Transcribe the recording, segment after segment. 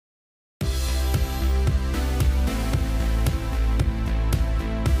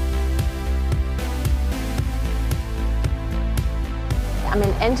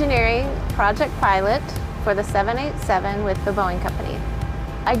engineering project pilot for the 787 with the Boeing Company.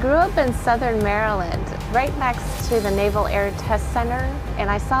 I grew up in southern Maryland, right next to the Naval Air Test Center,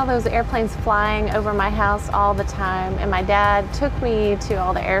 and I saw those airplanes flying over my house all the time, and my dad took me to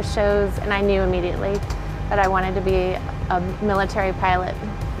all the air shows, and I knew immediately that I wanted to be a military pilot.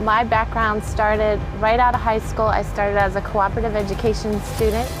 My background started right out of high school. I started as a cooperative education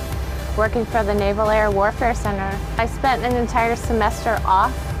student working for the Naval Air Warfare Center. I spent an entire semester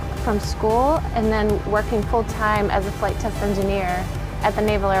off from school and then working full-time as a flight test engineer at the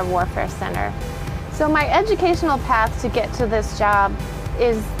Naval Air Warfare Center. So my educational path to get to this job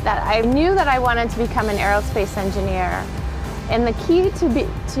is that I knew that I wanted to become an aerospace engineer. And the key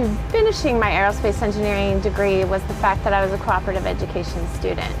to finishing my aerospace engineering degree was the fact that I was a cooperative education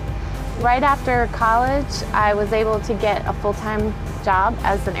student. Right after college, I was able to get a full-time job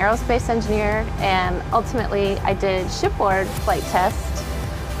as an aerospace engineer, and ultimately I did shipboard flight tests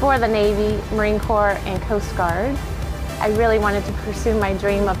for the Navy, Marine Corps, and Coast Guard. I really wanted to pursue my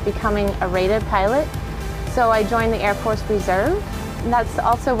dream of becoming a rated pilot, so I joined the Air Force Reserve. And that's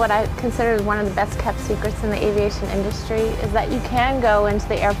also what I consider one of the best kept secrets in the aviation industry, is that you can go into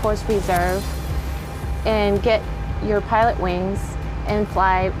the Air Force Reserve and get your pilot wings and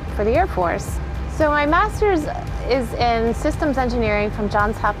fly for the Air Force. So my master's is in systems engineering from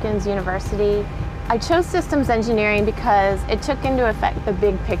Johns Hopkins University. I chose systems engineering because it took into effect the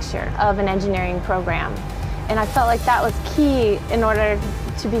big picture of an engineering program. And I felt like that was key in order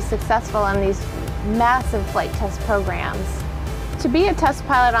to be successful in these massive flight test programs. To be a test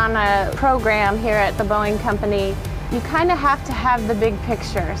pilot on a program here at the Boeing Company, you kind of have to have the big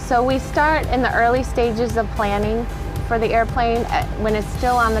picture. So we start in the early stages of planning for the airplane when it's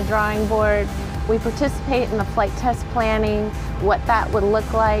still on the drawing board. We participate in the flight test planning, what that would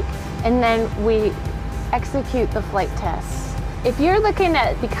look like, and then we execute the flight tests. If you're looking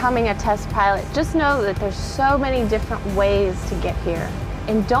at becoming a test pilot, just know that there's so many different ways to get here.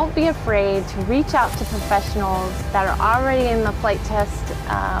 And don't be afraid to reach out to professionals that are already in the flight test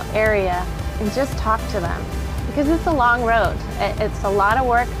area and just talk to them. Because it's a long road. It's a lot of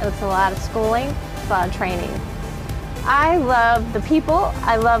work, it's a lot of schooling, it's a lot of training. I love the people.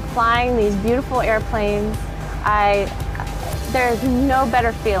 I love flying these beautiful airplanes. There's no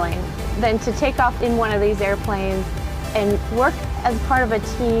better feeling than to take off in one of these airplanes and work as part of a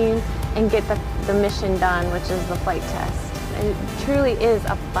team and get the mission done, which is the flight test. It truly is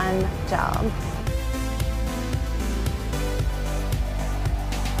a fun job.